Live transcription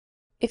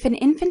If an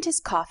infant is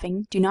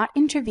coughing, do not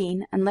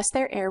intervene unless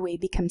their airway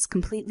becomes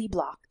completely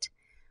blocked.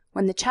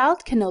 When the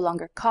child can no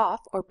longer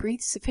cough or breathe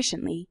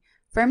sufficiently,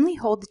 firmly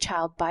hold the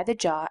child by the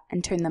jaw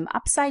and turn them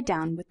upside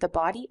down with the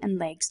body and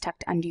legs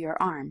tucked under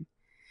your arm.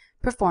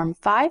 Perform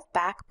 5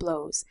 back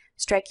blows,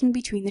 striking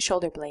between the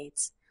shoulder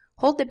blades.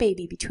 Hold the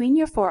baby between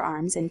your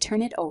forearms and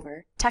turn it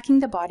over, tucking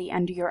the body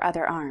under your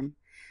other arm.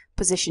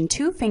 Position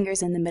 2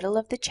 fingers in the middle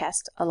of the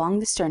chest along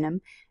the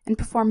sternum and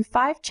perform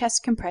 5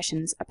 chest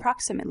compressions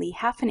approximately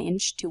 ½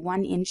 inch to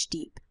 1 inch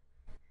deep.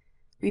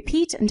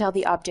 Repeat until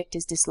the object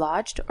is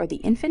dislodged or the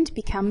infant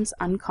becomes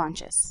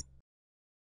unconscious.